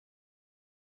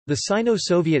The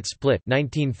Sino-Soviet split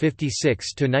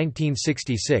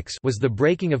 1956 was the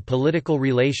breaking of political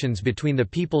relations between the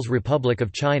People's Republic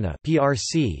of China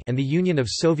 (PRC) and the Union of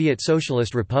Soviet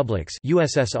Socialist Republics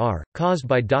 (USSR), caused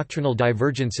by doctrinal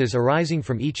divergences arising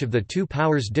from each of the two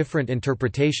powers' different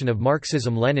interpretation of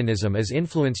Marxism-Leninism as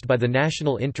influenced by the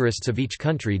national interests of each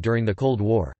country during the Cold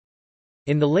War.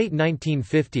 In the late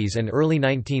 1950s and early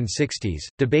 1960s,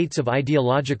 debates of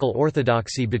ideological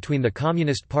orthodoxy between the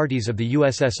communist parties of the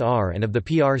USSR and of the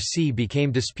PRC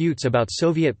became disputes about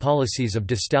Soviet policies of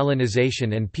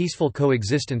de-Stalinization and peaceful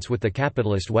coexistence with the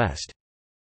capitalist West.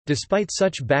 Despite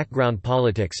such background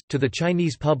politics, to the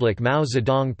Chinese public Mao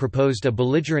Zedong proposed a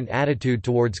belligerent attitude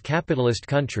towards capitalist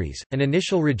countries, an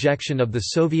initial rejection of the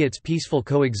Soviets' peaceful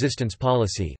coexistence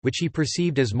policy, which he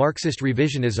perceived as Marxist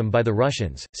revisionism by the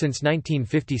Russians. Since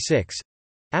 1956,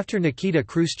 after Nikita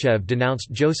Khrushchev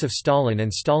denounced Joseph Stalin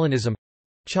and Stalinism,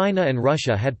 China and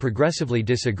Russia had progressively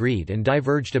disagreed and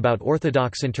diverged about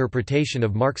orthodox interpretation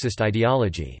of Marxist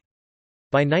ideology.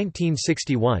 By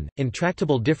 1961,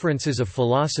 intractable differences of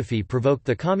philosophy provoked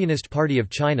the Communist Party of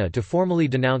China to formally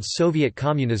denounce Soviet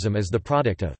communism as the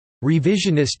product of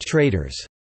revisionist traitors.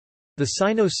 The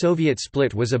Sino-Soviet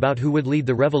split was about who would lead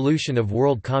the revolution of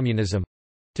world communism.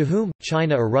 To whom,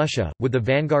 China or Russia, would the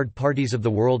vanguard parties of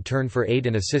the world turn for aid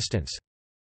and assistance?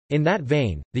 In that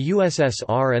vein, the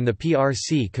USSR and the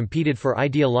PRC competed for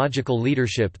ideological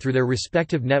leadership through their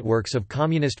respective networks of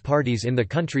communist parties in the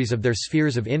countries of their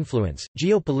spheres of influence.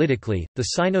 Geopolitically, the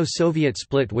Sino-Soviet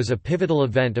split was a pivotal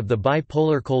event of the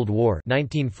bipolar Cold War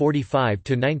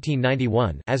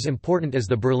 (1945–1991), as important as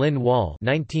the Berlin Wall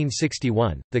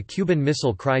 (1961), the Cuban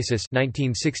Missile Crisis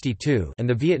 (1962), and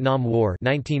the Vietnam War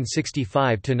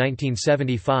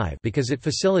 (1965–1975), because it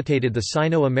facilitated the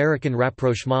Sino-American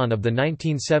rapprochement of the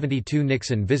 1972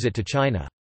 Nixon visit to China.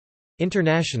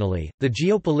 Internationally, the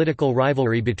geopolitical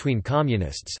rivalry between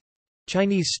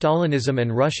communists—Chinese Stalinism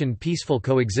and Russian peaceful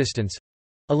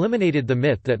coexistence—eliminated the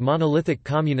myth that monolithic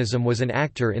communism was an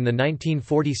actor in the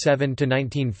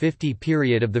 1947–1950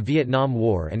 period of the Vietnam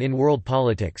War and in world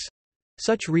politics.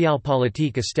 Such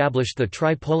realpolitik established the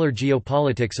tripolar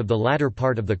geopolitics of the latter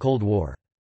part of the Cold War.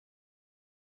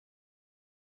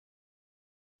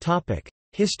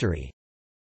 History.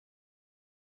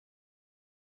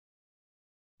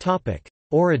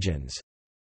 Origins.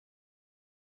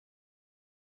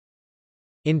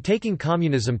 In taking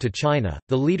communism to China,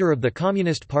 the leader of the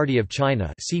Communist Party of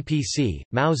China (CPC),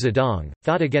 Mao Zedong,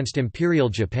 fought against Imperial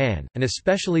Japan, and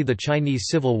especially the Chinese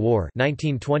Civil War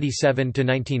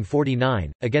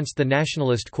 (1927–1949), against the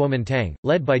nationalist Kuomintang,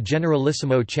 led by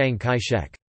Generalissimo Chiang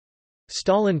Kai-shek.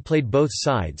 Stalin played both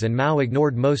sides and Mao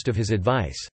ignored most of his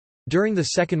advice. During the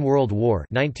Second World War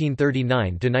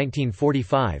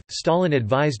 (1939–1945), Stalin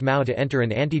advised Mao to enter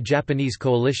an anti-Japanese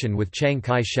coalition with Chiang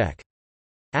Kai-shek.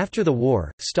 After the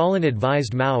war, Stalin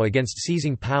advised Mao against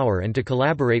seizing power and to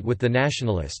collaborate with the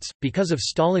nationalists. Because of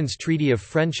Stalin's Treaty of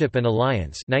Friendship and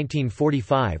Alliance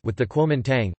 (1945) with the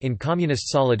Kuomintang, in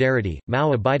communist solidarity,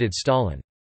 Mao abided Stalin.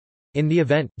 In the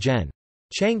event,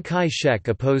 Chiang Kai-shek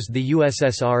opposed the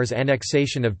USSR's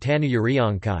annexation of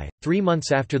Tanuyuryongkai. 3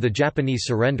 months after the Japanese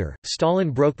surrender,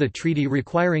 Stalin broke the treaty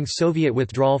requiring Soviet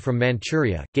withdrawal from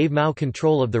Manchuria, gave Mao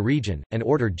control of the region, and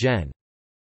ordered Gen.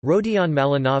 Rodion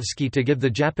Malinovsky to give the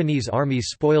Japanese army's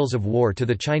spoils of war to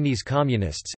the Chinese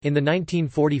Communists. In the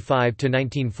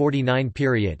 1945–1949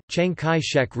 period, Chiang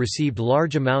Kai-shek received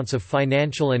large amounts of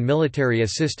financial and military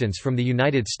assistance from the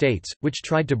United States, which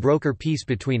tried to broker peace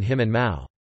between him and Mao.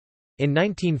 In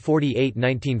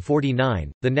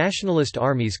 1948–1949, the nationalist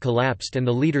armies collapsed and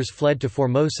the leaders fled to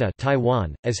Formosa,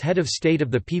 Taiwan. As head of state of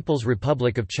the People's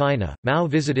Republic of China, Mao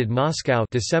visited Moscow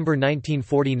December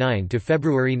 1949 to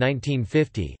February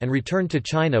 1950 and returned to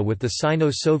China with the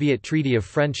Sino-Soviet Treaty of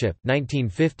Friendship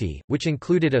 1950, which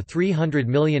included a $300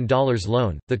 million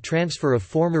loan, the transfer of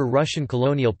former Russian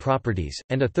colonial properties,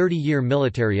 and a 30-year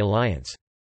military alliance.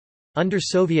 Under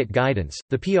Soviet guidance,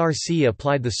 the PRC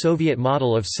applied the Soviet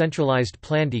model of centralized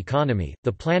planned economy.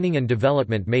 The planning and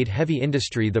development made heavy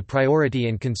industry the priority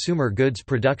and consumer goods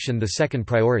production the second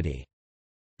priority.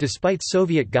 Despite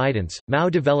Soviet guidance, Mao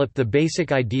developed the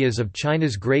basic ideas of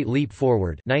China's Great Leap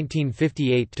Forward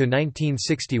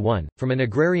 (1958–1961) from an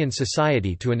agrarian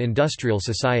society to an industrial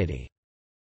society.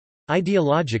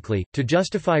 Ideologically, to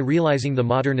justify realizing the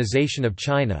modernization of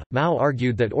China, Mao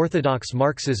argued that orthodox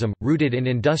Marxism, rooted in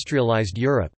industrialized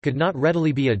Europe, could not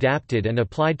readily be adapted and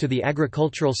applied to the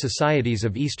agricultural societies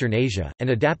of Eastern Asia, and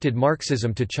adapted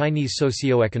Marxism to Chinese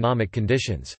socio-economic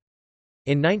conditions.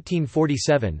 In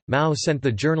 1947, Mao sent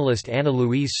the journalist Anna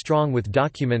Louise Strong with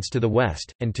documents to the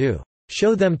West, and to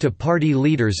show them to party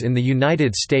leaders in the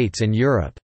United States and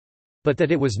Europe. but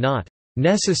that it was not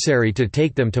necessary to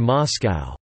take them to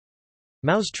Moscow.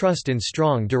 Mao's trust in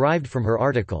Strong derived from her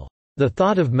article, The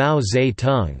Thought of Mao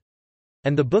Zedong,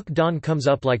 and the book Dawn Comes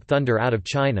Up Like Thunder Out of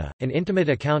China, an intimate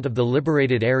account of the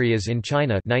liberated areas in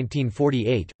China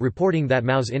 1948, reporting that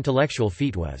Mao's intellectual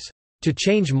feat was to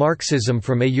change Marxism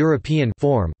from a European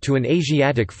form to an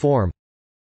Asiatic form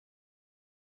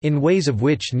in ways of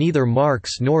which neither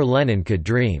Marx nor Lenin could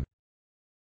dream.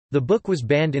 The book was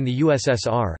banned in the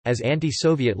USSR, as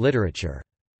anti-Soviet literature.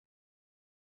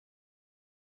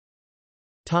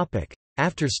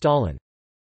 After Stalin.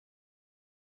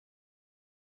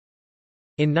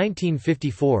 In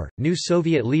 1954, new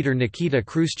Soviet leader Nikita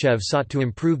Khrushchev sought to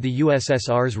improve the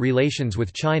USSR's relations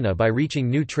with China by reaching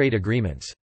new trade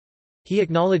agreements. He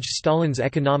acknowledged Stalin's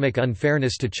economic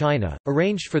unfairness to China,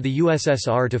 arranged for the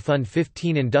USSR to fund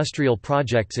 15 industrial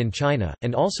projects in China,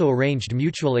 and also arranged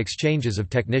mutual exchanges of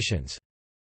technicians.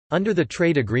 Under the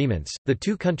trade agreements, the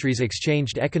two countries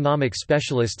exchanged economic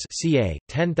specialists ca.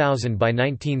 10,000 by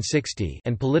 1960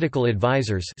 and political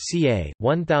advisors ca.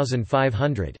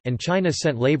 1,500, and China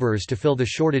sent laborers to fill the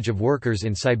shortage of workers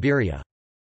in Siberia.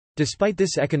 Despite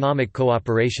this economic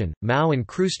cooperation, Mao and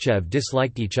Khrushchev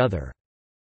disliked each other.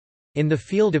 In the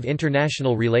field of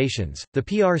international relations, the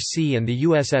PRC and the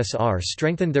USSR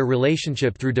strengthened their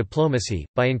relationship through diplomacy,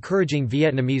 by encouraging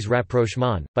Vietnamese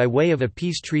rapprochement, by way of a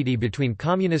peace treaty between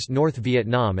Communist North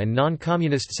Vietnam and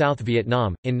non-Communist South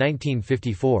Vietnam, in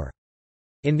 1954.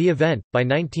 In the event, by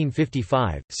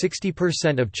 1955,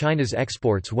 60% of China's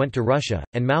exports went to Russia,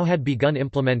 and Mao had begun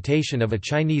implementation of a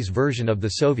Chinese version of the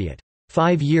Soviet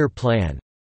five-year plan.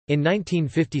 In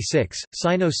 1956,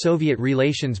 Sino-Soviet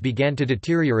relations began to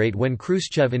deteriorate when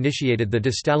Khrushchev initiated the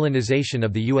de-Stalinization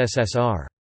of the USSR.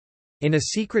 In a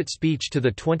secret speech to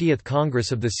the 20th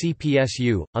Congress of the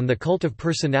CPSU, on the cult of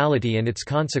personality and its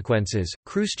consequences,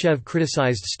 Khrushchev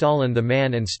criticized Stalin the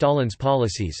man and Stalin's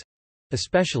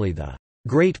policies—especially the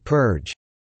Great Purge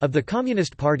of the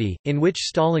Communist Party, in which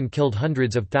Stalin killed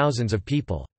hundreds of thousands of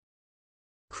people.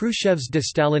 Khrushchev's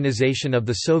de-Stalinization of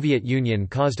the Soviet Union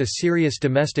caused a serious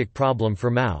domestic problem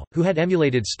for Mao, who had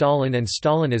emulated Stalin and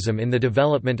Stalinism in the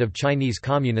development of Chinese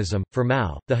communism. For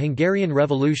Mao, the Hungarian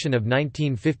Revolution of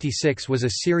 1956 was a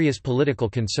serious political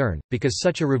concern, because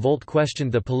such a revolt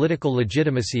questioned the political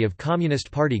legitimacy of Communist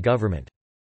Party government.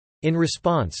 In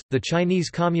response, the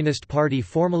Chinese Communist Party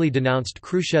formally denounced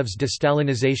Khrushchev's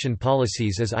de-Stalinization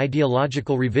policies as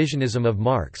ideological revisionism of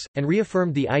Marx, and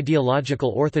reaffirmed the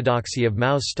ideological orthodoxy of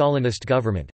Mao's Stalinist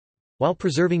government—while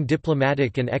preserving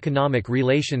diplomatic and economic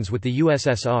relations with the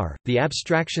USSR. The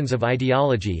abstractions of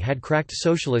ideology had cracked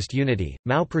socialist unity.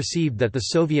 Mao perceived that the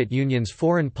Soviet Union's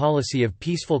foreign policy of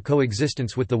peaceful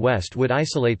coexistence with the West would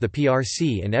isolate the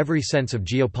PRC in every sense of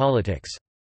geopolitics.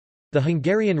 The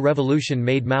Hungarian Revolution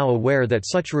made Mao aware that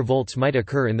such revolts might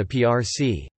occur in the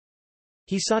PRC.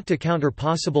 He sought to counter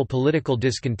possible political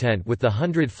discontent with the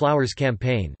 100 Flowers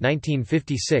Campaign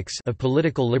 1956 of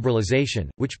political liberalization,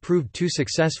 which proved too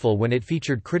successful when it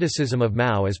featured criticism of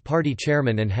Mao as party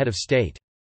chairman and head of state.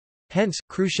 Hence,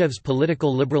 Khrushchev's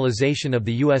political liberalization of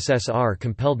the USSR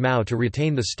compelled Mao to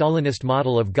retain the Stalinist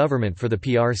model of government for the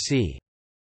PRC.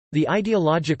 The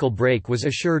ideological break was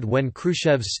assured when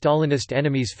Khrushchev's Stalinist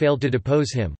enemies failed to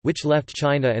depose him, which left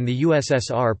China and the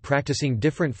USSR practicing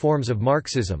different forms of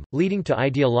Marxism, leading to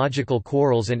ideological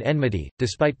quarrels and enmity.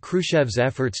 Despite Khrushchev's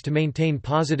efforts to maintain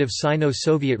positive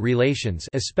Sino-Soviet relations,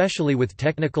 especially with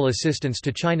technical assistance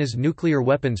to China's nuclear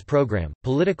weapons program,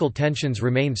 political tensions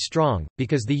remained strong,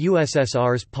 because the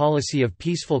USSR's policy of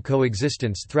peaceful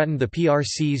coexistence threatened the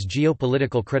PRC's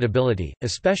geopolitical credibility,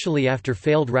 especially after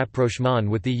failed rapprochement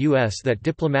with the U.S. That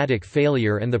diplomatic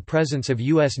failure and the presence of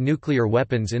U.S. nuclear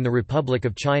weapons in the Republic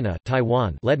of China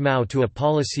Taiwan led Mao to a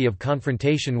policy of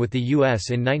confrontation with the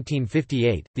U.S. in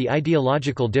 1958. The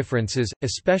ideological differences,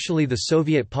 especially the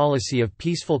Soviet policy of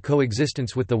peaceful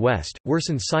coexistence with the West,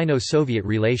 worsened Sino-Soviet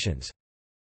relations.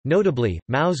 Notably,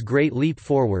 Mao's Great Leap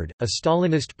Forward, a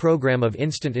Stalinist program of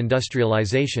instant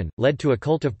industrialization, led to a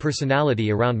cult of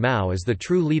personality around Mao as the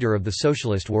true leader of the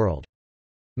socialist world.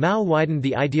 Mao widened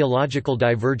the ideological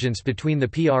divergence between the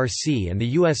PRC and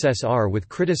the USSR with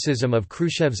criticism of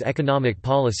Khrushchev's economic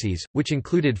policies, which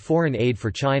included foreign aid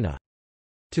for China.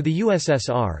 To the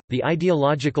USSR, the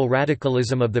ideological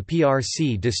radicalism of the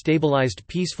PRC destabilized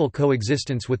peaceful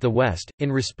coexistence with the West.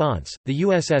 In response, the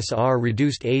USSR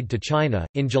reduced aid to China.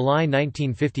 In July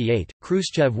 1958,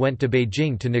 Khrushchev went to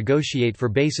Beijing to negotiate for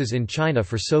bases in China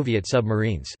for Soviet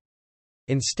submarines.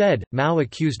 Instead, Mao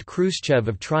accused Khrushchev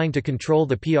of trying to control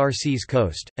the PRC's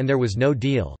coast, and there was no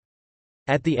deal.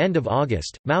 At the end of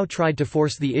August, Mao tried to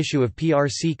force the issue of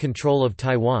PRC control of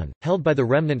Taiwan, held by the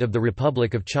remnant of the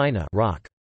Republic of China (ROC).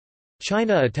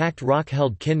 China attacked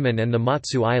ROC-held Kinmen and the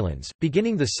Matsu Islands,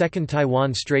 beginning the Second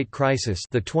Taiwan Strait Crisis,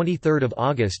 the 23rd of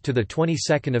August to the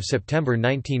 22nd of September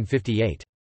 1958.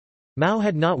 Mao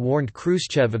had not warned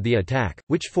Khrushchev of the attack,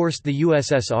 which forced the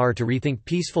USSR to rethink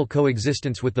peaceful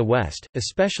coexistence with the West,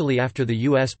 especially after the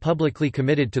US publicly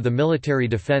committed to the military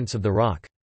defense of the ROC.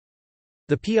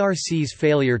 The PRC's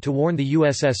failure to warn the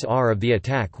USSR of the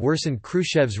attack worsened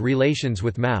Khrushchev's relations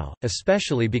with Mao,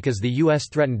 especially because the US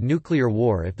threatened nuclear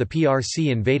war if the PRC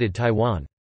invaded Taiwan.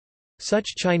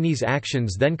 Such Chinese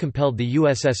actions then compelled the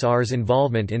USSR's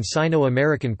involvement in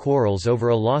Sino-American quarrels over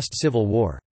a lost civil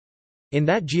war. In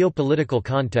that geopolitical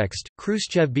context,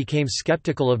 Khrushchev became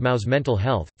skeptical of Mao's mental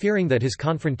health, fearing that his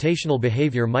confrontational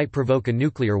behavior might provoke a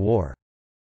nuclear war.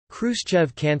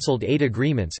 Khrushchev cancelled 8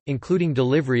 agreements, including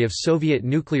delivery of Soviet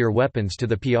nuclear weapons to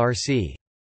the PRC.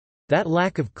 That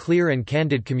lack of clear and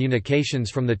candid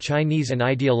communications from the Chinese and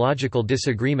ideological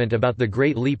disagreement about the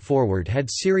Great Leap Forward had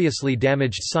seriously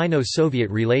damaged Sino-Soviet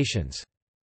relations.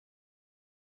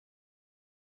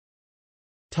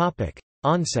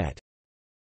 Onset.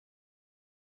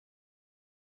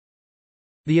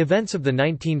 The events of the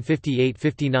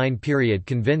 1958–59 period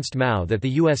convinced Mao that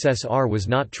the USSR was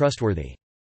not trustworthy.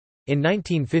 In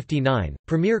 1959,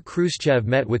 Premier Khrushchev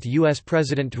met with U.S.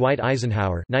 President Dwight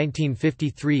Eisenhower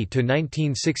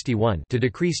 (1953–1961) to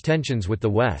decrease tensions with the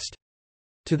West.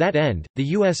 To that end,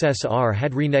 the USSR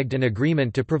had reneged an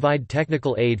agreement to provide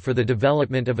technical aid for the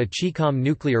development of a Chicom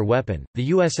nuclear weapon. The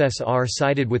USSR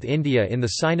sided with India in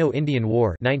the Sino-Indian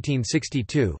War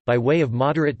 (1962). By way of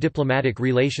moderate diplomatic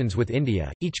relations with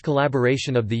India, each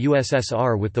collaboration of the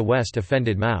USSR with the West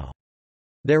offended Mao.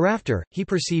 Thereafter, he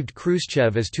perceived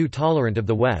Khrushchev as too tolerant of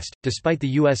the West, despite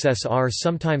the USSR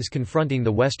sometimes confronting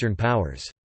the Western powers.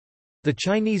 The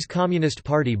Chinese Communist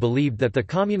Party believed that the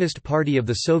Communist Party of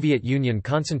the Soviet Union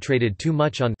concentrated too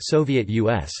much on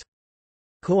Soviet-US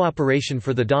cooperation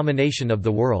for the domination of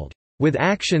the world. With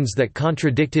actions that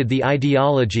contradicted the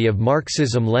ideology of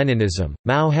Marxism-Leninism,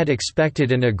 Mao had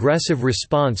expected an aggressive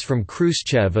response from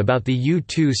Khrushchev about the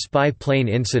U-2 spy plane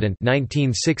incident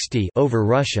 1960 over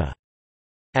Russia.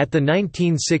 At the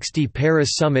 1960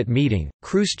 Paris summit meeting,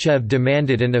 Khrushchev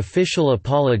demanded an official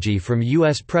apology from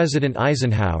U.S. President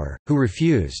Eisenhower, who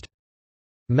refused.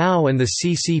 Mao and the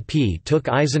CCP took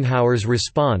Eisenhower's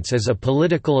response as a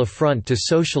political affront to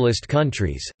socialist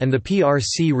countries, and the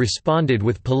PRC responded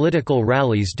with political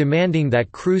rallies demanding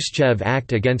that Khrushchev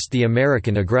act against the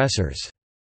American aggressors.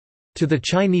 To the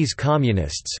Chinese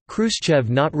Communists, Khrushchev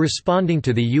not responding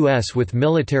to the U.S. with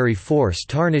military force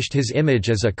tarnished his image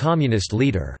as a communist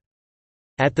leader.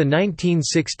 At the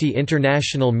 1960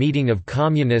 International Meeting of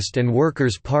Communist and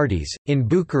Workers' Parties, in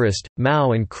Bucharest,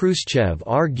 Mao and Khrushchev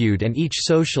argued and each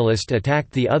socialist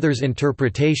attacked the other's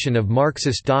interpretation of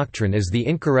Marxist doctrine as the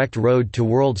incorrect road to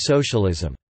world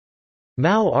socialism.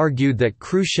 Mao argued that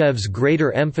Khrushchev's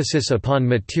greater emphasis upon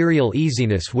material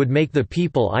easiness would make the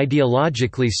people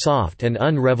ideologically soft and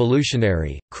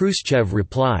unrevolutionary. Khrushchev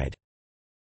replied,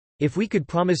 "If we could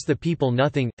promise the people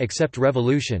nothing, except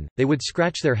revolution, they would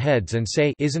scratch their heads and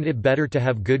say, isn't it better to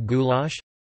have good goulash?"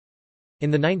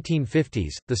 In the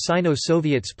 1950s, the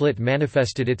Sino-Soviet split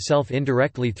manifested itself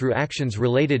indirectly through actions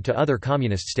related to other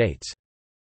communist states.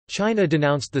 China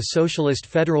denounced the Socialist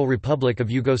Federal Republic of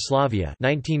Yugoslavia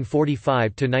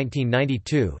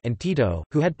 (1945–1992) and Tito,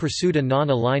 who had pursued a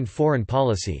non-aligned foreign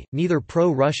policy, neither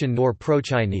pro-Russian nor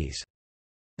pro-Chinese.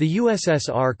 The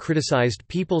USSR criticized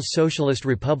People's Socialist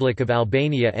Republic of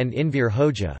Albania and Enver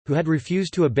Hoxha, who had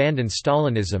refused to abandon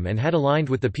Stalinism and had aligned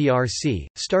with the PRC,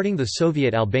 starting the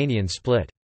Soviet-Albanian split.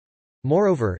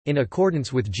 Moreover, in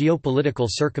accordance with geopolitical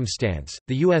circumstance,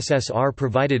 the USSR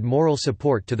provided moral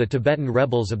support to the Tibetan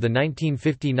rebels of the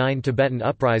 1959 Tibetan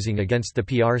uprising against the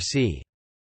PRC.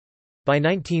 By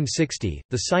 1960,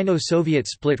 the Sino-Soviet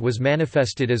split was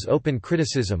manifested as open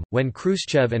criticism, when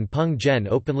Khrushchev and Peng Gen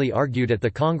openly argued at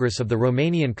the Congress of the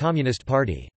Romanian Communist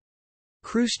Party.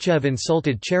 Khrushchev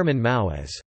insulted Chairman Mao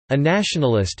as a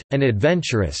nationalist, an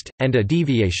adventurist, and a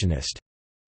deviationist.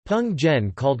 Peng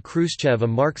Gen called Khrushchev a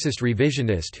Marxist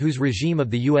revisionist whose regime of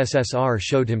the USSR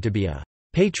showed him to be a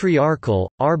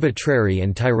patriarchal, arbitrary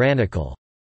and tyrannical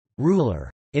ruler.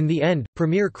 In the end,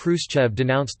 Premier Khrushchev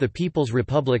denounced the People's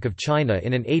Republic of China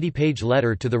in an 80-page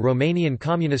letter to the Romanian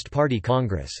Communist Party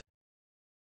Congress.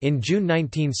 In June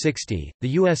 1960,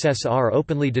 the USSR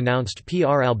openly denounced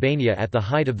PR Albania at the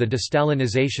height of the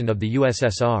de-Stalinization of the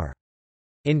USSR.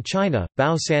 In China,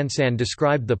 Bao Sansan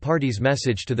described the party's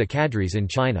message to the cadres in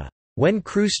China, When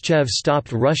Khrushchev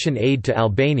stopped Russian aid to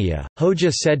Albania,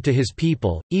 Hoxha said to his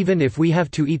people, "Even if we have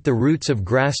to eat the roots of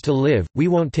grass to live, we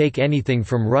won't take anything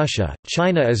from Russia.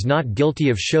 China is not guilty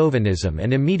of chauvinism,"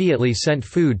 and immediately sent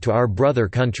food to our brother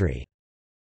country.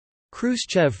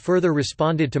 Khrushchev further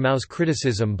responded to Mao's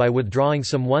criticism by withdrawing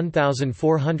some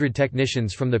 1,400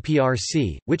 technicians from the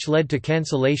PRC, which led to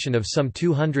cancellation of some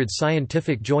 200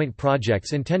 scientific joint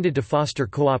projects intended to foster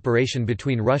cooperation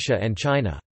between Russia and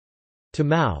China. To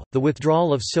Mao, the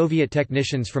withdrawal of Soviet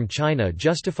technicians from China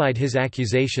justified his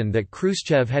accusation that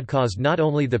Khrushchev had caused not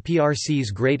only the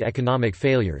PRC's great economic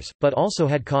failures, but also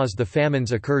had caused the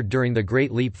famines occurred during the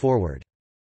Great Leap Forward.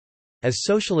 As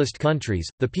socialist countries,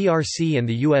 the PRC and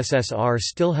the USSR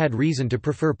still had reason to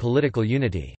prefer political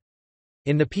unity.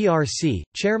 In the PRC,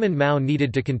 Chairman Mao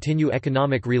needed to continue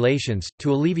economic relations,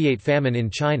 to alleviate famine in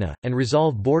China, and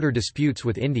resolve border disputes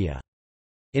with India.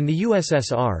 In the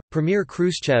USSR, Premier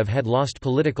Khrushchev had lost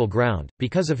political ground,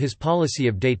 because of his policy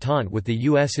of détente with the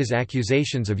US's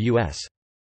accusations of U.S.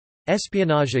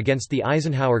 espionage against the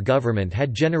Eisenhower government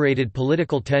had generated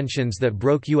political tensions that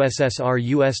broke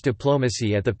USSR-US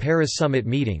diplomacy at the Paris summit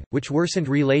meeting, which worsened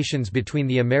relations between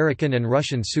the American and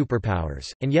Russian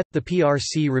superpowers, and yet, the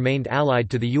PRC remained allied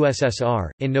to the USSR.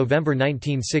 In November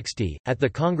 1960, at the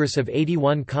Congress of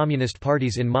 81 Communist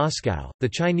Parties in Moscow, the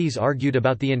Chinese argued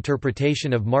about the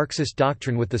interpretation of Marxist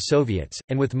doctrine with the Soviets,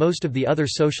 and with most of the other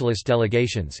socialist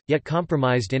delegations, yet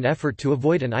compromised in effort to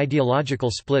avoid an ideological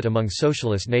split among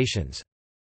socialist nations.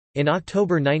 In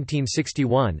October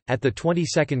 1961, at the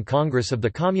 22nd Congress of the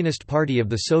Communist Party of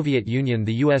the Soviet Union,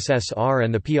 the USSR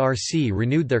and the PRC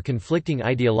renewed their conflicting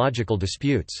ideological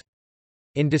disputes.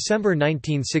 In December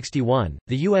 1961,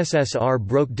 the USSR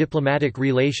broke diplomatic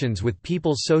relations with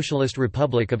People's Socialist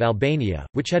Republic of Albania,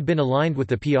 which had been aligned with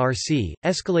the PRC,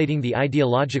 escalating the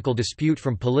ideological dispute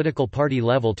from political party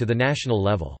level to the national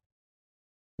level.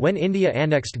 When India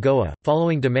annexed Goa,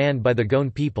 following demand by the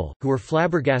Goan people, who were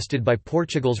flabbergasted by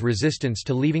Portugal's resistance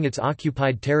to leaving its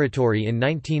occupied territory in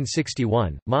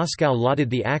 1961, Moscow lauded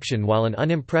the action while an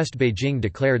unimpressed Beijing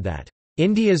declared that,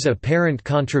 "India's apparent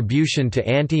contribution to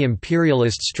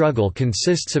anti-imperialist struggle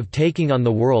consists of taking on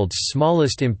the world's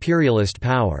smallest imperialist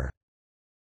power."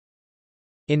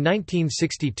 In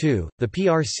 1962, the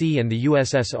PRC and the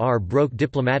USSR broke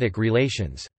diplomatic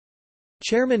relations.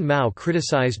 Chairman Mao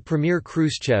criticized Premier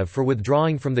Khrushchev for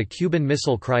withdrawing from the Cuban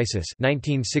Missile Crisis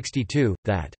 1962,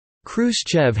 that,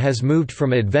 "Khrushchev has moved from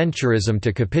adventurism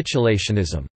to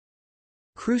capitulationism."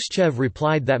 Khrushchev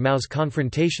replied that Mao's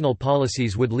confrontational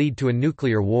policies would lead to a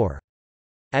nuclear war.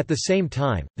 At the same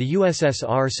time, the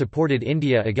USSR supported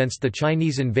India against the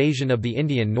Chinese invasion of the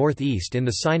Indian Northeast in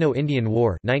the Sino-Indian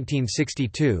War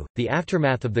 1962. The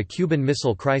aftermath of the Cuban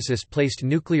Missile Crisis placed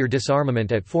nuclear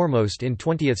disarmament at foremost in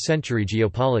 20th-century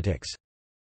geopolitics.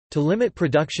 To limit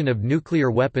production of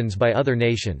nuclear weapons by other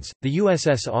nations, the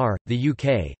USSR, the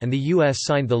UK, and the US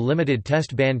signed the Limited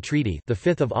Test Ban Treaty, the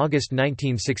 5th of August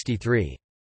 1963.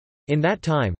 In that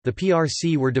time, the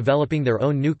PRC were developing their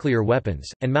own nuclear weapons,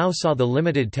 and Mao saw the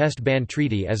Limited Test Ban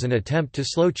Treaty as an attempt to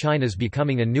slow China's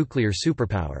becoming a nuclear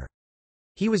superpower.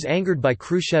 He was angered by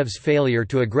Khrushchev's failure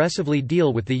to aggressively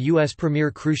deal with the U.S.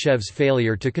 Premier. Khrushchev's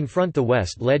failure to confront the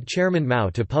West led Chairman Mao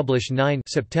to publish 9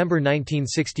 September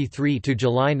 1963 to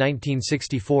July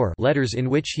 1964 letters in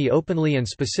which he openly and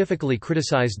specifically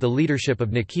criticized the leadership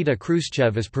of Nikita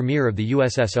Khrushchev as Premier of the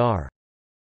USSR.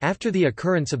 After the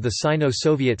occurrence of the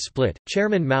Sino-Soviet split,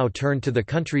 Chairman Mao turned to the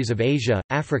countries of Asia,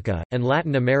 Africa, and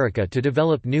Latin America to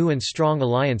develop new and strong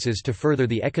alliances to further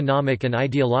the economic and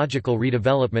ideological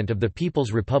redevelopment of the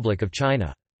People's Republic of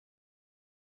China.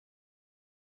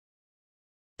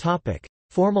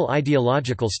 Formal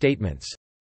ideological statements.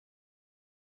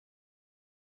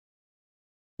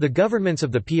 The governments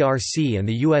of the PRC and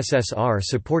the USSR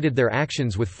supported their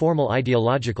actions with formal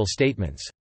ideological statements.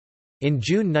 In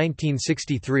June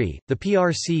 1963, the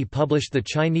PRC published the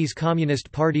Chinese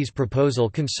Communist Party's proposal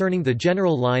concerning the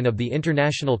general line of the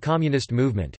international communist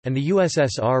movement, and the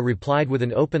USSR replied with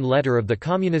an open letter of the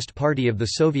Communist Party of the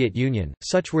Soviet Union.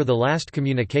 Such were the last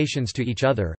communications to each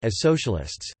other, as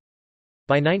socialists.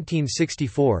 By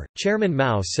 1964, Chairman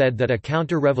Mao said that a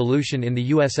counter-revolution in the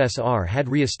USSR had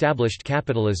re-established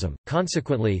capitalism.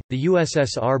 Consequently, the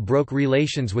USSR broke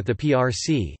relations with the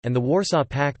PRC, and the Warsaw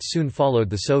Pact soon followed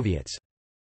the Soviets.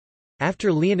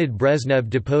 After Leonid Brezhnev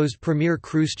deposed Premier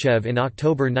Khrushchev in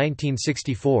October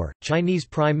 1964, Chinese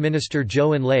Prime Minister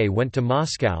Zhou Enlai went to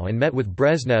Moscow and met with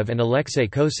Brezhnev and Alexei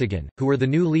Kosygin, who were the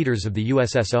new leaders of the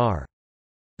USSR.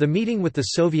 The meeting with the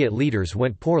Soviet leaders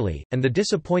went poorly, and the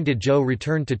disappointed Zhou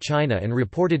returned to China and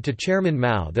reported to Chairman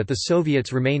Mao that the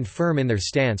Soviets remained firm in their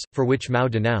stance, for which Mao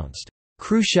denounced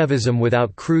Khrushchevism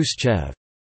without Khrushchev.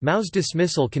 Mao's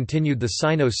dismissal continued the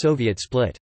Sino-Soviet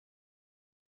split.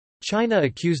 China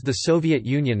accused the Soviet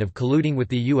Union of colluding with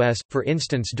the U.S., for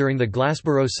instance during the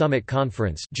Glassboro Summit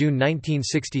Conference June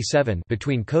 1967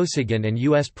 between Kosygin and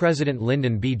U.S. President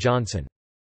Lyndon B. Johnson.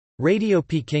 Radio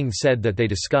Peking said that they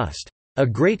discussed a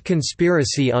great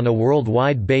conspiracy on a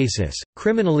worldwide basis,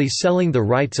 criminally selling the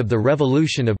rights of the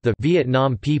revolution of the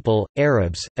Vietnam people,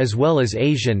 Arabs, as well as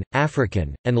Asian,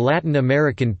 African, and Latin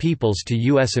American peoples to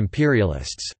U.S.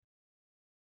 imperialists.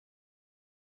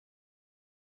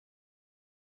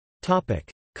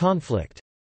 Conflict.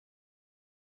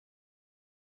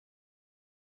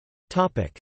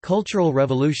 Cultural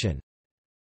Revolution.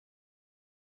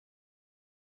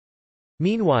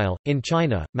 Meanwhile, in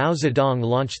China, Mao Zedong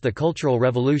launched the Cultural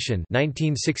Revolution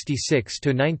 1966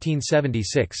 to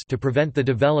prevent the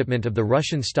development of the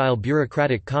Russian-style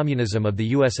bureaucratic communism of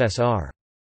the USSR.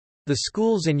 The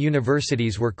schools and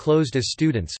universities were closed as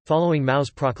students, following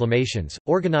Mao's proclamations,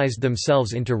 organized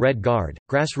themselves into Red Guard,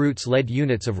 grassroots-led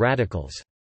units of radicals.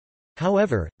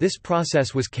 However, this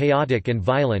process was chaotic and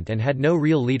violent and had no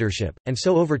real leadership, and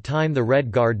so over time the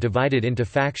Red Guard divided into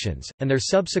factions, and their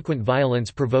subsequent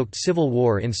violence provoked civil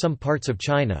war in some parts of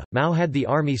China. Mao had the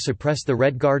army suppress the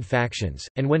Red Guard factions,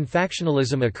 and when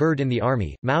factionalism occurred in the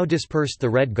army, Mao dispersed the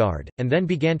Red Guard, and then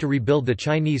began to rebuild the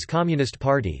Chinese Communist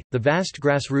Party. The vast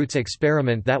grassroots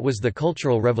experiment that was the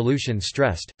Cultural Revolution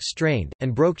stressed, strained,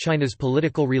 and broke China's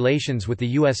political relations with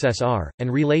the USSR, and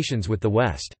relations with the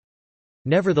West.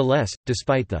 Nevertheless,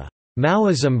 despite the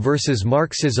Maoism versus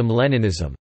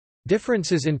Marxism-Leninism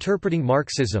differences interpreting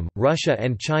Marxism, Russia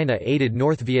and China aided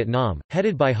North Vietnam,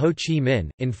 headed by Ho Chi Minh,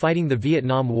 in fighting the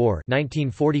Vietnam War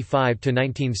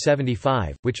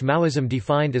 1945–1975, which Maoism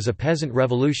defined as a peasant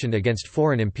revolution against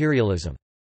foreign imperialism.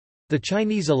 The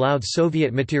Chinese allowed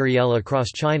Soviet materiel across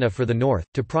China for the North,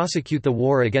 to prosecute the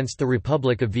war against the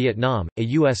Republic of Vietnam, a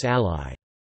U.S. ally.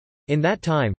 In that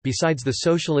time, besides the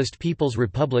Socialist People's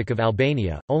Republic of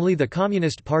Albania, only the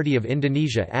Communist Party of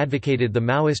Indonesia advocated the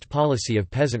Maoist policy of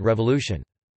peasant revolution.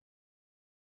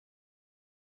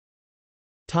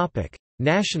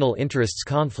 National interests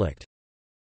conflict.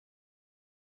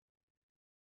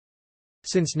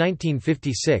 Since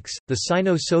 1956, the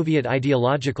Sino-Soviet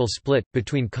ideological split,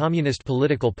 between communist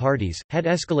political parties, had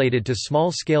escalated to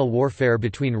small-scale warfare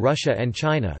between Russia and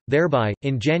China, thereby,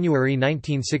 in January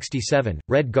 1967,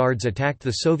 Red Guards attacked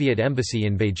the Soviet embassy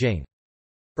in Beijing.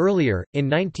 Earlier, in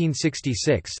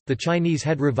 1966, the Chinese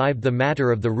had revived the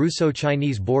matter of the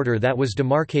Russo-Chinese border that was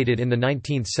demarcated in the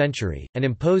 19th century, and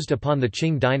imposed upon the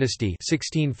Qing dynasty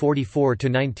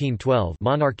 1644–1912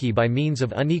 monarchy by means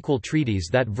of unequal treaties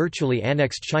that virtually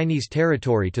annexed Chinese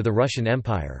territory to the Russian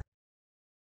Empire.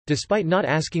 Despite not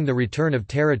asking the return of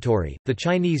territory, the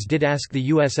Chinese did ask the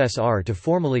USSR to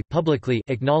formally, publicly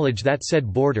acknowledge that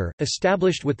said border,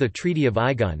 established with the Treaty of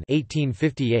Aigun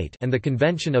 1858 and the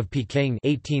Convention of Peking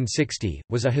 1860,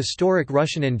 was a historic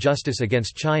Russian injustice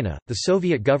against China. The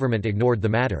Soviet government ignored the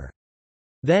matter.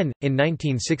 Then, in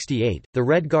 1968, the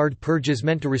Red Guard purges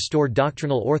meant to restore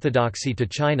doctrinal orthodoxy to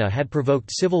China had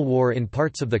provoked civil war in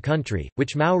parts of the country,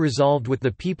 which Mao resolved with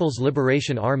the People's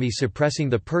Liberation Army suppressing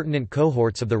the pertinent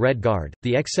cohorts of the Red Guard.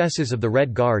 The excesses of the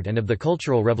Red Guard and of the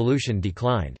Cultural Revolution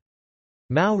declined.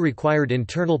 Mao required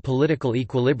internal political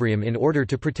equilibrium in order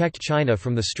to protect China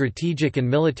from the strategic and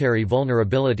military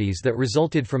vulnerabilities that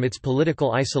resulted from its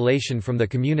political isolation from the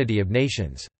community of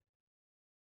nations.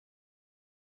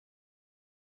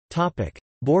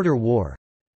 Border war.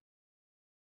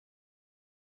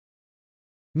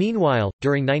 Meanwhile,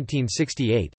 during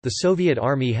 1968, the Soviet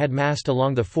Army had massed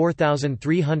along the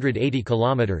 4,380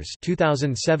 kilometers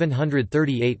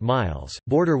 (2,738 miles)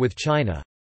 border with China,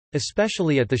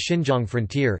 especially at the Xinjiang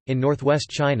frontier, in northwest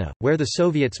China, where the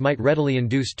Soviets might readily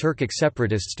induce Turkic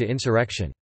separatists to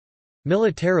insurrection.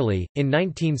 Militarily, in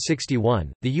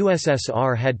 1961, the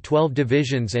USSR had 12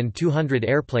 divisions and 200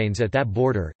 airplanes at that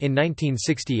border. In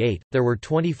 1968, there were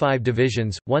 25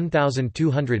 divisions,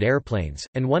 1,200 airplanes,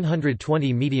 and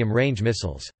 120 medium-range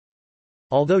missiles.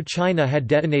 Although China had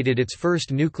detonated its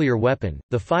first nuclear weapon,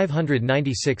 the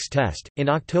 596 test, in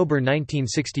October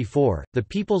 1964, the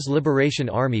People's Liberation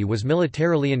Army was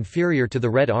militarily inferior to the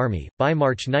Red Army. By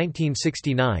March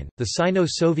 1969, the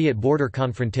Sino-Soviet border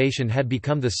confrontation had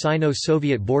become the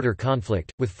Sino-Soviet border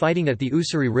conflict, with fighting at the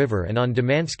Ussuri River and on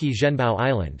Damansky Zhenbao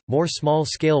Island. More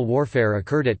small-scale warfare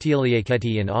occurred at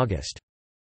Tieliaketi in August.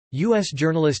 U.S.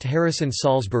 journalist Harrison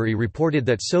Salisbury reported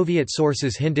that Soviet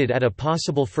sources hinted at a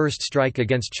possible first strike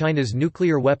against China's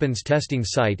nuclear weapons testing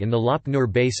site in the Lop Nur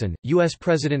Basin. U.S.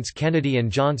 Presidents Kennedy and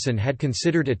Johnson had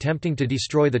considered attempting to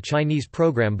destroy the Chinese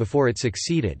program before it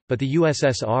succeeded, but the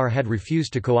USSR had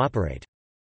refused to cooperate.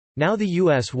 Now the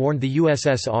U.S. warned the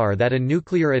USSR that a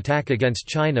nuclear attack against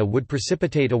China would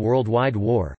precipitate a worldwide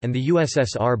war, and the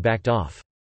USSR backed off.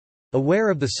 Aware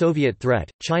of the Soviet threat,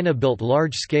 China built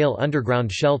large-scale underground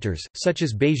shelters, such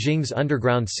as Beijing's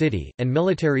Underground City, and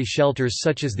military shelters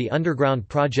such as the Underground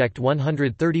Project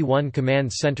 131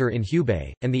 Command Center in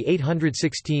Hubei, and the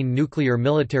 816 nuclear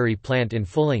military plant in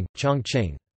Fuling,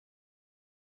 Chongqing.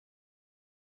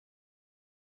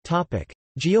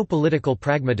 Geopolitical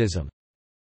pragmatism.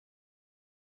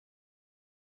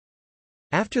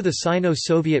 After the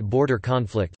Sino-Soviet border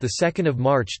conflict, the 2nd of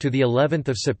March to the 11th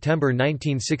of September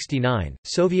 1969,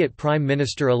 Soviet Prime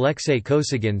Minister Alexei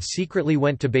Kosygin secretly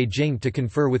went to Beijing to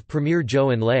confer with Premier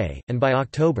Zhou Enlai, and by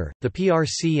October, the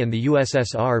PRC and the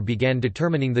USSR began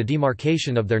determining the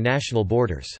demarcation of their national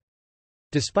borders.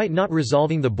 Despite not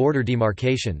resolving the border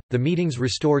demarcation, the meetings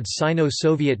restored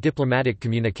Sino-Soviet diplomatic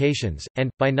communications,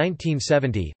 and, by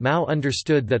 1970, Mao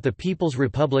understood that the People's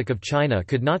Republic of China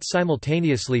could not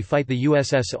simultaneously fight the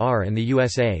USSR and the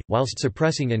USA, whilst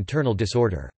suppressing internal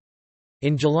disorder.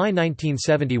 In July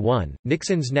 1971,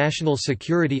 Nixon's national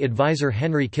security advisor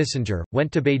Henry Kissinger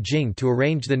went to Beijing to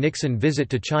arrange the Nixon visit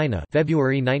to China,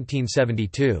 February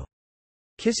 1972.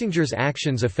 Kissinger's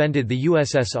actions offended the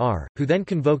USSR, who then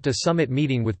convoked a summit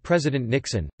meeting with President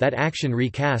Nixon. That action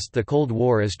recast the Cold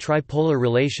War as tripolar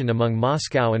relation among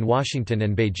Moscow and Washington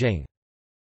and Beijing.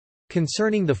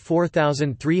 Concerning the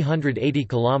 4,380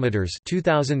 kilometers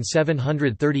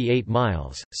 (2,738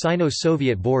 miles)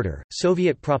 Sino-Soviet border,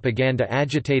 Soviet propaganda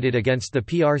agitated against the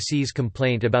PRC's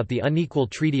complaint about the unequal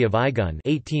Treaty of Aigun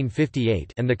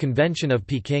 (1858) and the Convention of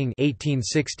Peking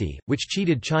 (1860), which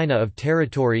cheated China of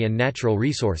territory and natural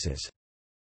resources.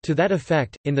 To that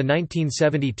effect, in the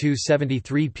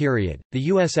 1972–73 period, the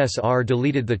USSR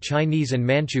deleted the Chinese and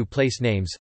Manchu place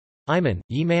names Iman,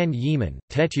 Yiman Yiman,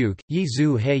 Tetyuk,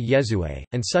 Yizu He Yezue,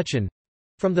 and Suchin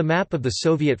from the map of the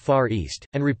Soviet Far East,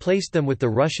 and replaced them with the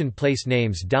Russian place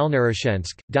names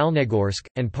Dalnaroshensk, Dalnegorsk,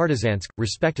 and Partizansk,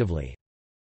 respectively.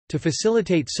 To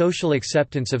facilitate social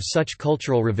acceptance of such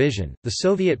cultural revision, the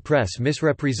Soviet press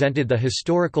misrepresented the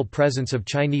historical presence of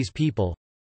Chinese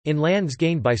people—in lands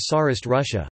gained by Tsarist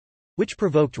Russia, which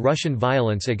provoked Russian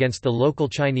violence against the local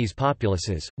Chinese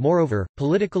populaces. Moreover,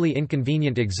 politically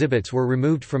inconvenient exhibits were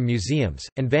removed from museums,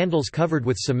 and vandals covered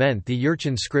with cement the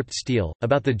Yurchin script stele,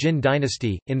 about the Jin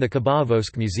dynasty, in the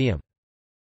Khabarovsk Museum.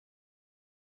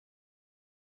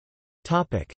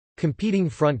 Competing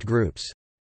front groups.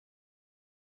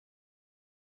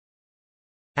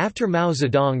 After Mao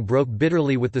Zedong broke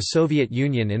bitterly with the Soviet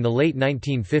Union in the late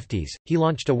 1950s, he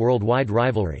launched a worldwide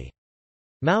rivalry.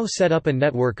 Mao set up a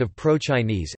network of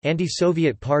pro-Chinese,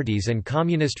 anti-Soviet parties and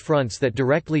communist fronts that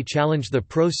directly challenged the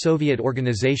pro-Soviet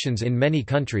organizations in many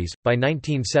countries. By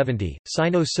 1970,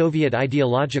 Sino-Soviet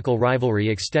ideological rivalry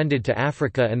extended to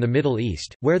Africa and the Middle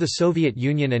East, where the Soviet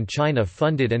Union and China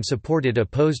funded and supported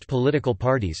opposed political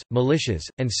parties, militias,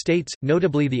 and states,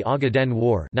 notably the Ogaden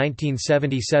War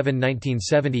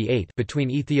 (1977–1978)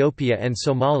 between Ethiopia and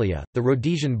Somalia, the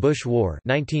Rhodesian Bush War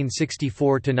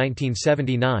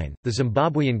 (1964–1979), the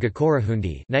Zimbabwean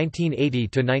Gukurahundi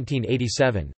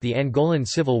 (1980–1987), the Angolan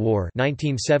Civil War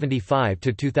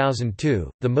 (1975–2002),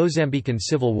 the Mozambican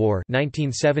Civil War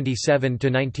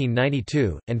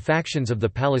 (1977–1992), and factions of the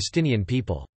Palestinian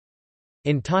people.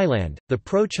 In Thailand, the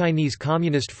pro-Chinese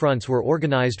communist fronts were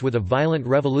organized with a violent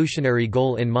revolutionary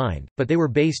goal in mind, but they were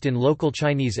based in local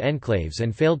Chinese enclaves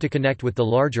and failed to connect with the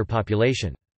larger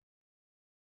population.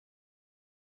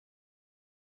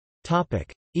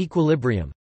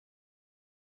 Equilibrium.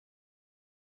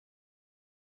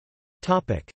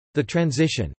 The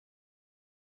transition.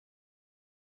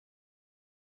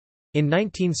 In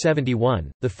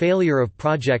 1971, the failure of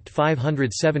Project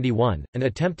 571, an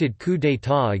attempted coup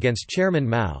d'état against Chairman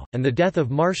Mao, and the death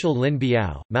of Marshal Lin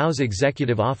Biao, Mao's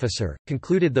executive officer,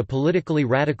 concluded the politically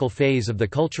radical phase of the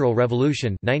Cultural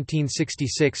Revolution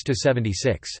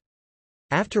 1966–76.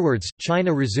 Afterwards,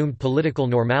 China resumed political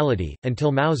normality,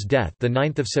 until Mao's death,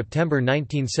 9 September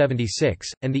 1976,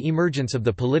 and the emergence of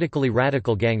the politically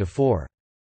radical Gang of Four.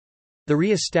 The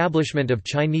re-establishment of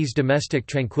Chinese domestic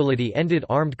tranquility ended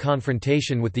armed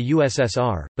confrontation with the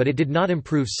USSR, but it did not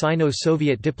improve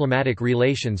Sino-Soviet diplomatic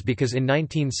relations because in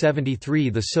 1973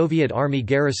 the Soviet army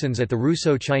garrisons at the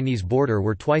Russo-Chinese border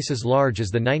were twice as large as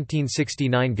the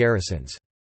 1969 garrisons.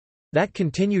 That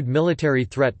continued military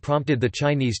threat prompted the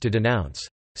Chinese to denounce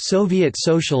Soviet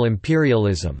social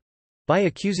imperialism by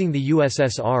accusing the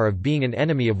USSR of being an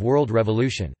enemy of world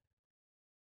revolution.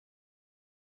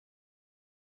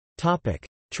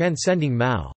 Transcending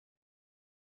Mao.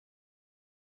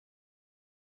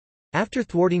 After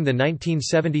thwarting the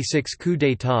 1976 coup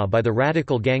d'état by the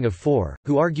Radical Gang of Four,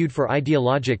 who argued for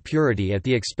ideologic purity at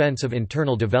the expense of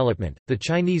internal development, the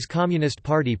Chinese Communist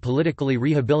Party politically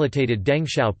rehabilitated Deng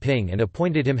Xiaoping and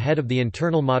appointed him head of the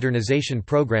internal modernization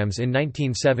programs in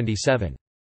 1977.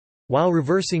 While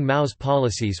reversing Mao's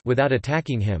policies without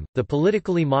attacking him, the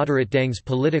politically moderate Deng's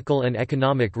political and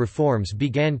economic reforms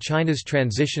began China's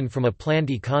transition from a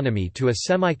planned economy to a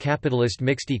semi-capitalist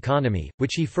mixed economy,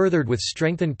 which he furthered with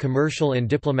strengthened commercial and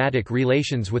diplomatic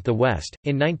relations with the West.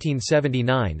 In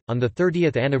 1979, on the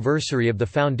 30th anniversary of the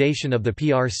foundation of the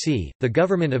PRC, the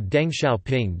government of Deng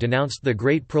Xiaoping denounced the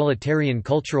Great Proletarian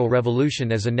Cultural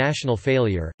Revolution as a national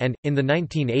failure, and, in the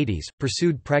 1980s,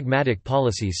 pursued pragmatic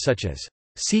policies such as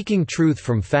seeking truth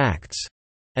from facts,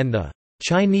 and the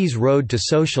Chinese Road to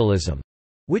Socialism,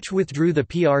 which withdrew the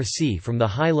PRC from the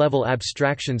high-level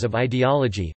abstractions of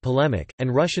ideology, polemic,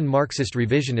 and Russian Marxist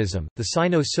revisionism. The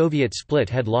Sino-Soviet split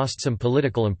had lost some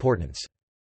political importance.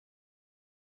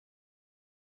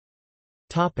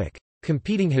 Topic: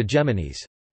 Competing hegemonies.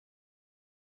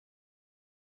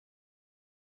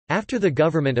 After the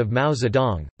government of Mao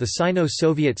Zedong, the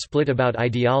Sino-Soviet split about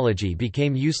ideology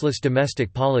became useless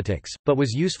domestic politics, but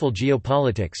was useful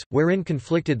geopolitics, wherein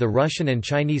conflicted the Russian and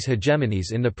Chinese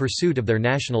hegemonies in the pursuit of their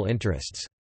national interests.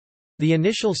 The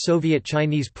initial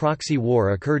Soviet-Chinese proxy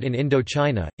war occurred in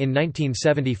Indochina, in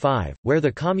 1975, where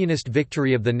the communist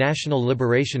victory of the National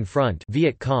Liberation Front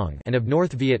Viet Cong and of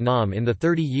North Vietnam in the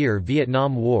 30-year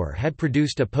Vietnam War had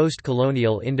produced a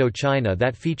post-colonial Indochina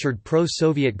that featured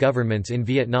pro-Soviet governments in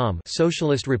Vietnam,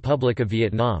 Socialist Republic of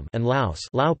Vietnam, and Laos,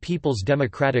 Lao People's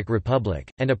Democratic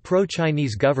Republic, and a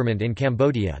pro-Chinese government in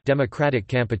Cambodia, Democratic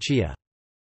Kampuchea.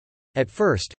 At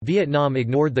first, Vietnam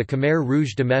ignored the Khmer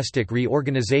Rouge domestic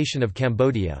reorganization of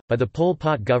Cambodia, by the Pol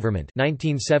Pot government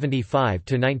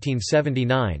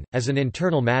 1975–1979, as an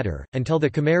internal matter, until the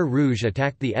Khmer Rouge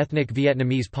attacked the ethnic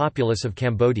Vietnamese populace of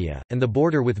Cambodia, and the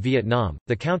border with Vietnam.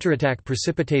 The counterattack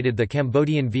precipitated the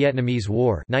Cambodian-Vietnamese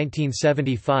War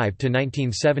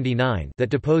 1975–1979 that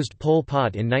deposed Pol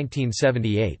Pot in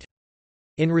 1978.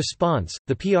 In response,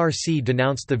 the PRC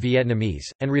denounced the Vietnamese,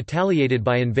 and retaliated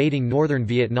by invading northern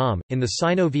Vietnam, in the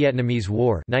Sino-Vietnamese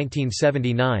War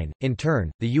 1979. In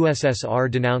turn, the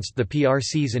USSR denounced the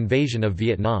PRC's invasion of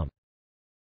Vietnam.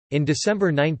 In December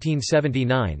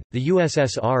 1979, the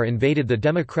USSR invaded the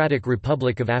Democratic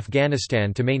Republic of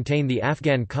Afghanistan to maintain the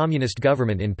Afghan communist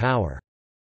government in power.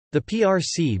 The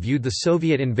PRC viewed the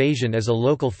Soviet invasion as a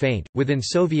local feint, within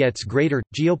Soviets' greater,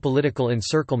 geopolitical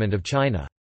encirclement of China.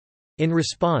 In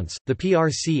response, the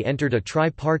PRC entered a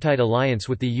tripartite alliance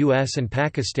with the US and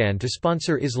Pakistan to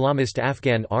sponsor Islamist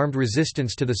Afghan armed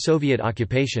resistance to the Soviet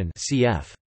occupation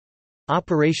 (cf.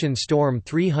 Operation Storm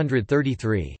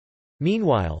 333).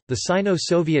 Meanwhile, the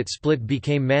Sino-Soviet split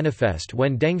became manifest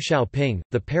when Deng Xiaoping,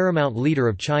 the paramount leader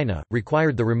of China,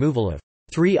 required the removal of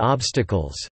three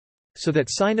obstacles so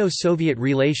that Sino-Soviet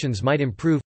relations might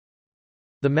improve: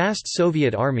 the massed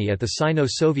Soviet army at the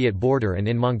Sino-Soviet border and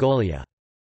in Mongolia.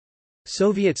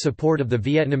 Soviet support of the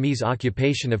Vietnamese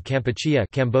occupation of Kampuchea,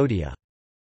 Cambodia.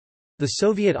 The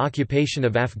Soviet occupation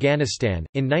of Afghanistan.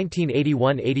 In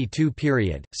 1981–82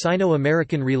 period,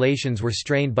 Sino-American relations were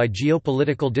strained by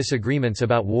geopolitical disagreements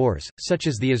about wars, such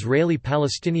as the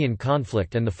Israeli-Palestinian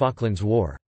conflict and the Falklands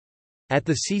War. At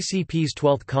the CCP's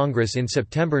 12th Congress in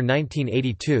September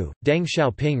 1982, Deng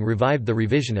Xiaoping revived the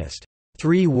revisionist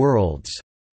Three Worlds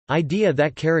idea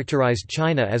that characterized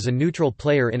China as a neutral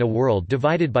player in a world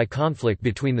divided by conflict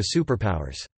between the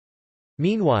superpowers.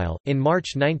 Meanwhile, in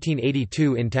March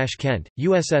 1982 in Tashkent,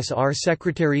 USSR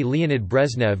Secretary Leonid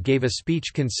Brezhnev gave a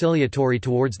speech conciliatory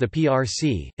towards the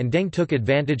PRC, and Deng took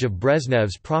advantage of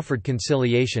Brezhnev's proffered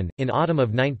conciliation. In autumn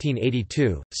of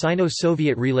 1982,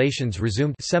 Sino-Soviet relations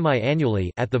resumed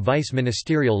semi-annually at the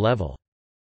vice-ministerial level.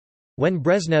 When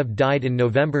Brezhnev died in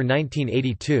November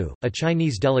 1982, a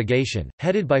Chinese delegation,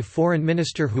 headed by Foreign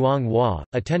Minister Huang Hua,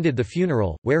 attended the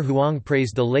funeral, where Huang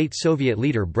praised the late Soviet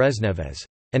leader Brezhnev as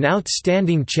an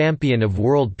outstanding champion of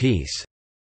world peace,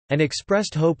 and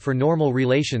expressed hope for normal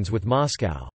relations with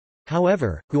Moscow.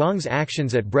 However, Huang's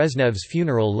actions at Brezhnev's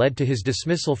funeral led to his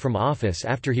dismissal from office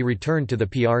after he returned to the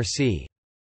PRC.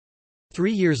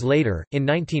 3 years later, in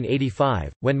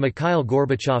 1985, when Mikhail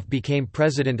Gorbachev became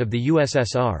president of the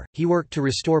USSR, he worked to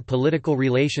restore political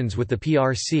relations with the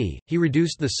PRC. He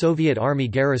reduced the Soviet army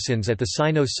garrisons at the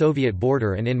Sino-Soviet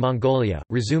border and in Mongolia,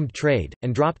 resumed trade,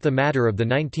 and dropped the matter of the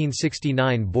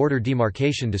 1969 border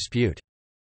demarcation dispute.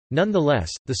 Nonetheless,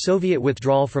 the Soviet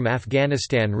withdrawal from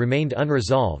Afghanistan remained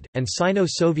unresolved, and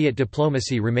Sino-Soviet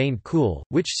diplomacy remained cool,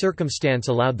 which circumstance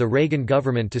allowed the Reagan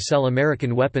government to sell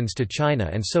American weapons to China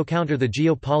and so counter the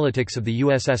geopolitics of the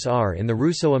USSR in the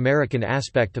Russo-American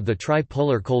aspect of the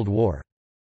tripolar Cold War.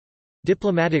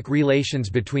 Diplomatic relations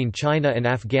between China and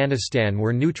Afghanistan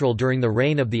were neutral during the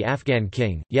reign of the Afghan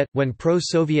king, yet, when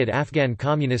pro-Soviet Afghan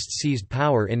communists seized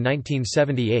power in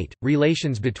 1978,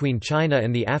 relations between China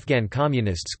and the Afghan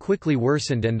communists quickly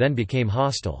worsened and then became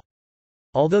hostile.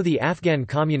 Although the Afghan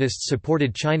communists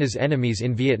supported China's enemies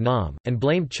in Vietnam, and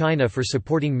blamed China for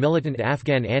supporting militant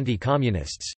Afghan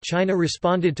anti-communists, China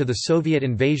responded to the Soviet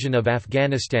invasion of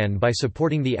Afghanistan by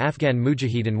supporting the Afghan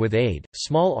Mujahideen with aid,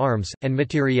 small arms, and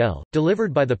materiel,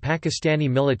 delivered by the Pakistani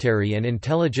military and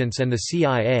intelligence and the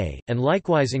CIA, and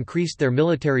likewise increased their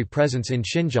military presence in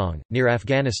Xinjiang, near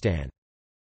Afghanistan.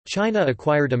 China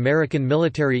acquired American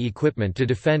military equipment to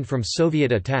defend from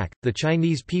Soviet attack. The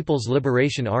Chinese People's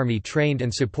Liberation Army trained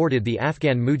and supported the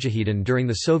Afghan Mujahideen during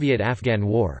the Soviet-Afghan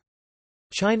War.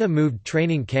 China moved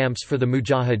training camps for the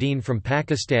Mujahideen from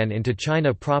Pakistan into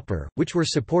China proper, which were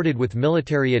supported with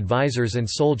military advisors and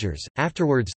soldiers.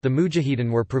 Afterwards, the Mujahideen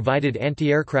were provided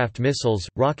anti-aircraft missiles,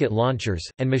 rocket launchers,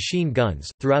 and machine guns.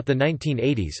 Throughout the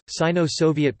 1980s,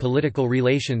 Sino-Soviet political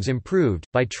relations improved,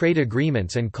 by trade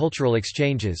agreements and cultural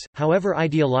exchanges. However,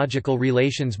 ideological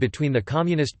relations between the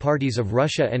Communist parties of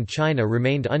Russia and China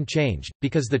remained unchanged,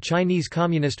 because the Chinese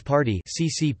Communist Party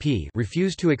 (CCP)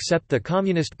 refused to accept the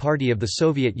Communist Party of the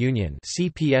Soviet Union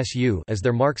 (CPSU) as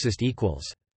their Marxist equals.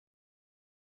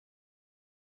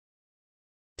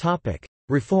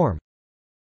 Reform.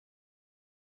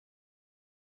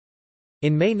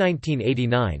 In May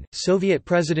 1989, Soviet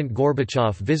President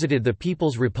Gorbachev visited the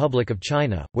People's Republic of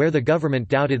China, where the government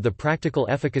doubted the practical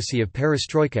efficacy of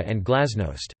perestroika and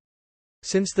glasnost.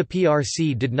 Since the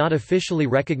PRC did not officially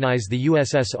recognize the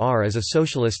USSR as a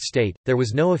socialist state, there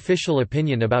was no official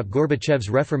opinion about Gorbachev's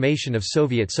reformation of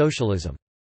Soviet socialism.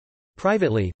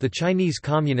 Privately, the Chinese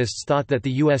Communists thought that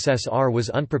the USSR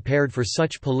was unprepared for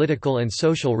such political and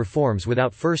social reforms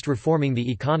without first reforming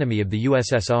the economy of the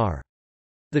USSR.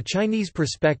 The Chinese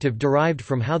perspective derived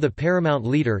from how the paramount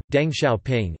leader, Deng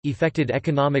Xiaoping, effected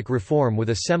economic reform with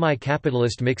a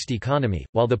semi-capitalist mixed economy,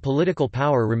 while the political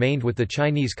power remained with the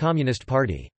Chinese Communist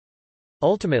Party.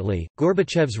 Ultimately,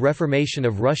 Gorbachev's reformation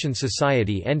of Russian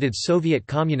society ended Soviet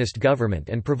Communist government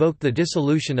and provoked the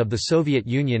dissolution of the Soviet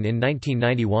Union in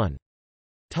 1991.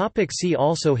 See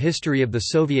also History of the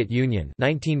Soviet Union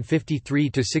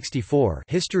 1953–64,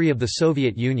 History of the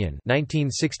Soviet Union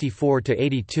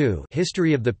 1964–82,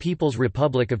 History of the People's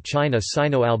Republic of China,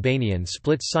 Sino-Albanian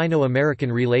split,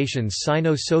 Sino-American relations,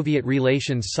 Sino-Soviet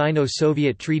relations,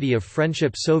 Sino-Soviet Treaty of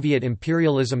Friendship, Soviet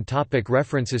imperialism.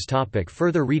 References.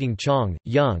 Further reading. Chong,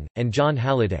 Young, and John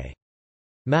Halliday.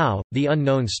 Mao, The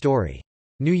Unknown Story.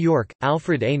 New York,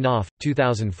 Alfred A. Knopf,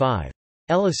 2005.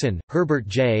 Ellison, Herbert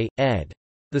J., ed.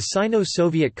 The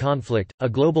Sino-Soviet Conflict, A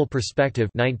Global Perspective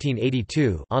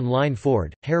 1982, online.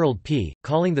 Ford, Harold P.,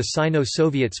 Calling the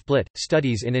Sino-Soviet Split,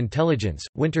 Studies in Intelligence,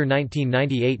 Winter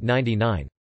 1998–99.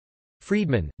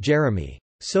 Friedman, Jeremy.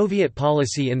 Soviet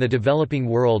Policy in the Developing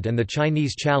World and the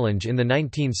Chinese Challenge in the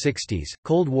 1960s,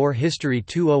 Cold War History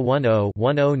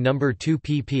 2010-10 No. 2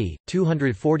 pp.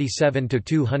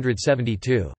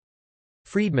 247–272.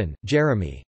 Friedman,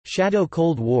 Jeremy. Shadow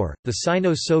Cold War, The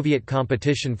Sino-Soviet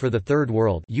Competition for the Third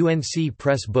World, UNC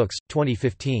Press Books,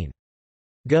 2015.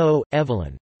 Go,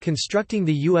 Evelyn. Constructing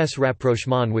the U.S.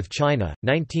 Rapprochement with China,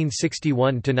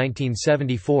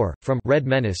 1961–1974, From Red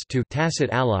Menace to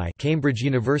Tacit Ally, Cambridge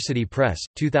University Press,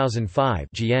 2005.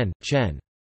 Jian, Chen.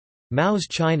 Mao's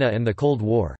China and the Cold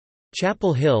War.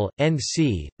 Chapel Hill,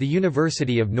 N.C., The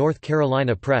University of North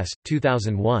Carolina Press,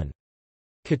 2001.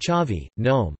 Kachavi,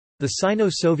 Noam. The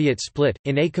Sino-Soviet Split,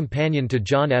 in A Companion to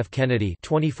John F. Kennedy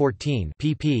 2014,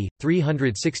 pp.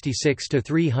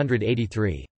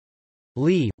 366–383.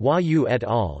 Li, Hua-Yu et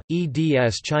al.,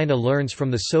 eds. China Learns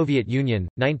from the Soviet Union,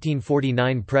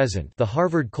 1949–present. The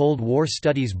Harvard Cold War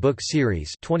Studies Book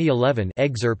Series 2011,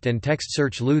 excerpt and text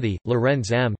search. Luthi,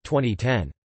 Lorenz M. 2010.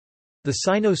 The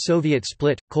Sino-Soviet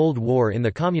Split, Cold War in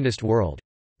the Communist World.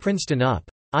 Princeton UP.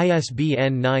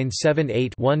 ISBN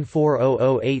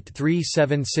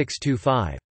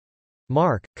 978-1400837625.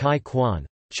 Mark, Kai Kwan.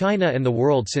 China and the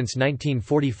World Since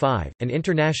 1945, An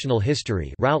International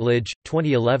History. Routledge,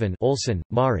 2011. Olson,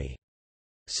 Mari.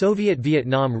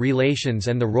 Soviet-Vietnam relations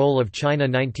and the role of China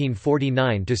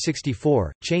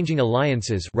 1949–64, Changing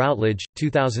Alliances Routledge,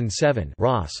 2007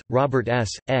 Ross, Robert S.,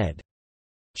 ed.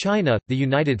 China, the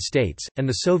United States, and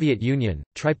the Soviet Union,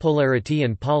 Tripolarity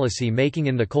and Policy Making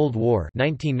in the Cold War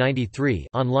 1993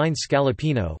 online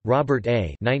Scalapino, Robert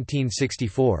A.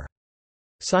 1964.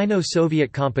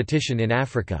 Sino-Soviet Competition in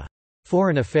Africa.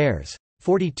 Foreign Affairs.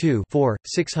 42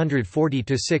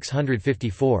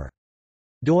 640–654.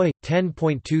 doi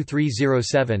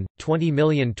 10.2307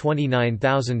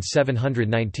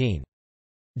 20029719.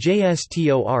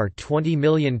 JSTOR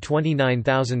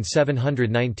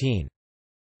 20029719.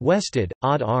 Wested,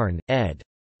 Odd Arn, ed.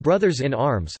 Brothers in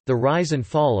Arms, The Rise and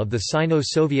Fall of the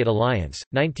Sino-Soviet Alliance,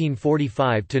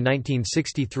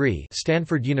 1945–1963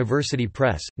 Stanford University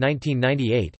Press,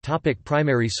 1998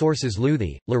 Primary sources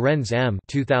Luthi, Lorenz M.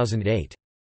 2008.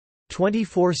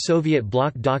 24 Soviet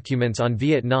bloc documents on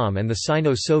Vietnam and the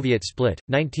Sino-Soviet split,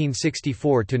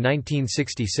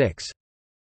 1964–1966.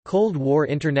 Cold War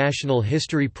International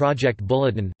History Project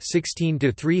Bulletin,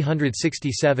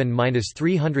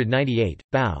 16–367–398,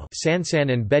 Bao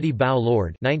Sansan and Betty Bao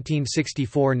Lord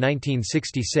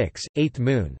 1964–1966, Eighth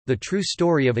Moon, The True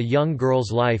Story of a Young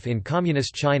Girl's Life in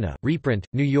Communist China, reprint,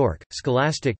 New York,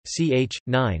 Scholastic, ch.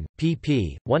 9,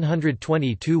 pp.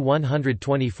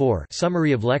 120–124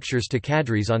 Summary of Lectures to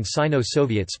Cadres on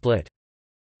Sino-Soviet Split.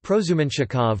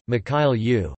 Prozumenshikov, Mikhail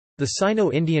U. The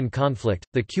Sino-Indian Conflict,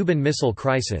 the Cuban Missile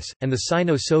Crisis, and the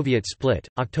Sino-Soviet Split,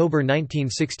 October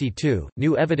 1962,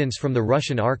 New Evidence from the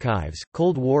Russian Archives,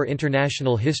 Cold War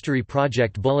International History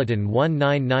Project Bulletin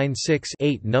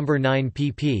 1996-8 No. 9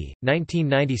 pp.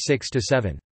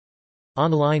 1996–7.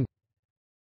 Online.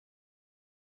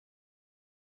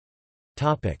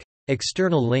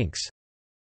 External links.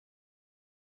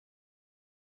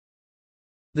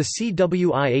 The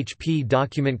CWIHP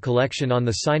document collection on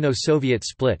the Sino-Soviet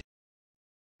split.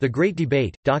 The Great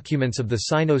Debate – Documents of the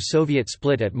Sino-Soviet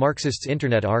Split at Marxists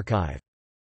Internet Archive